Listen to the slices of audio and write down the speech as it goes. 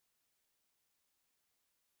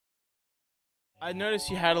I noticed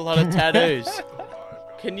you had a lot of tattoos.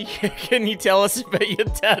 Can you tell us about your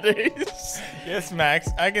tattoos? Yes, Max,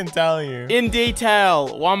 I can tell you. In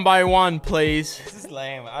detail, one by one, please. This is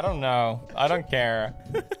lame. I don't know. I don't care.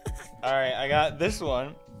 All right, I got this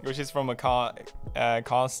one, which is from a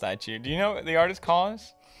Cause statue. Do you know the artist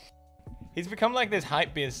Cause? He's become like this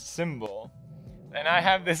hypebeast symbol, and I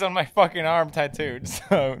have this on my fucking arm tattooed,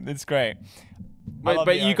 so it's great.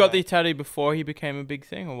 But you got the tattoo before he became a big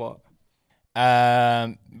thing, or what?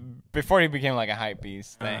 Before he became like a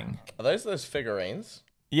hypebeast thing. Are those figurines?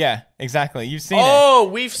 Yeah, exactly. You've seen it. Oh,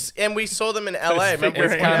 we saw them in LA. Remember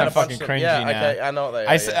It's kind of fucking cringy now. Okay, I know what they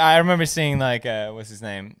are. I remember seeing like what's his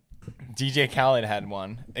name? DJ Khaled had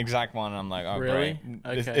one, exact one. And I'm like, oh Really?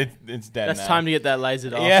 great, Okay. it's dead. That's now. time to get that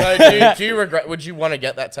lasered off. Yeah. So do you regret? Would you want to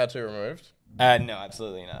get that tattoo removed? No,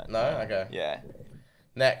 absolutely not. No. Okay. Yeah.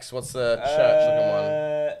 Next, what's the church looking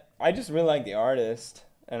one? I just really like the artist,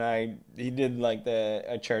 and he did like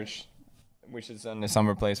a church, which is in the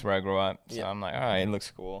summer place where I grew up. So I'm like, all right, it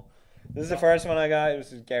looks cool. This is the first one I got. It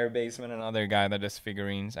was Gary Basement, another guy that does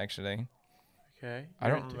figurines, actually. Okay. I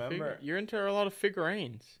don't remember. You're into a lot of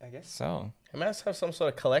figurines. I guess so. He must have some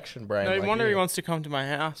sort of collection brain. No like wonder you. he wants to come to my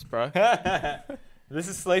house, bro. This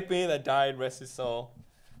is Sleepy that died, rest his soul.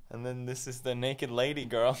 And then this is the naked lady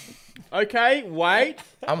girl. Okay, wait.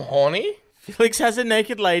 I'm horny. Felix has a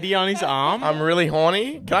naked lady on his arm. I'm really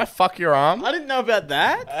horny. Can I fuck your arm? I didn't know about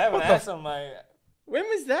that. I have an ass on my... When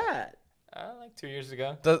was that? like 2 years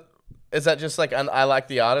ago. Is that just like an I like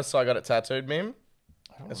the artist, so I got it tattooed meme?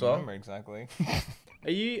 I don't As well? remember exactly.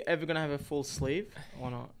 Are you ever gonna have a full sleeve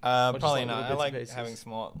or not? Or just Probably like not. little I bits like and pieces? having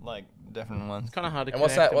small, like, different ones. It's kind of hard to. And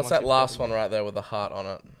what's connect that? What's them that once last you've one got them. right there with the heart on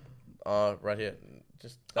it? Right here.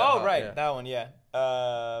 Just. That Oh, heart, right. yeah. That one, yeah.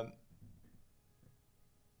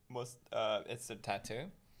 It's a tattoo.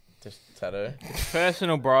 Just tattoo.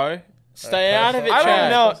 Personal, bro. Stay out of it, I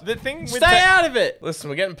Chad. don't know. The thing with Stay out of it. Listen,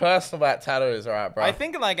 we're getting personal about tattoos, alright, bro? I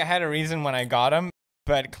think, like, I had a reason when I got them,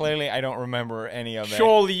 but clearly I don't remember any of it.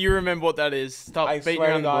 Surely you remember what that is. Stop I beating swear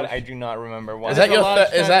to around the God, bush. I do not remember what. Is that That's a your large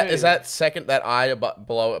is tattoo. that second that eye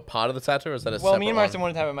below it part of the tattoo, or is that a Well, separate me and one? Martin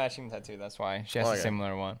wanted to have a matching tattoo. That's why she has a Okay.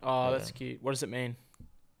 similar one. Oh, that's cute. What does it mean?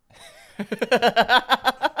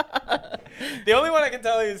 The only one I can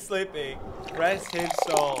tell you is Sleepy. Rest his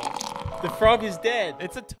soul. The frog is dead.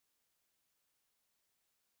 It's a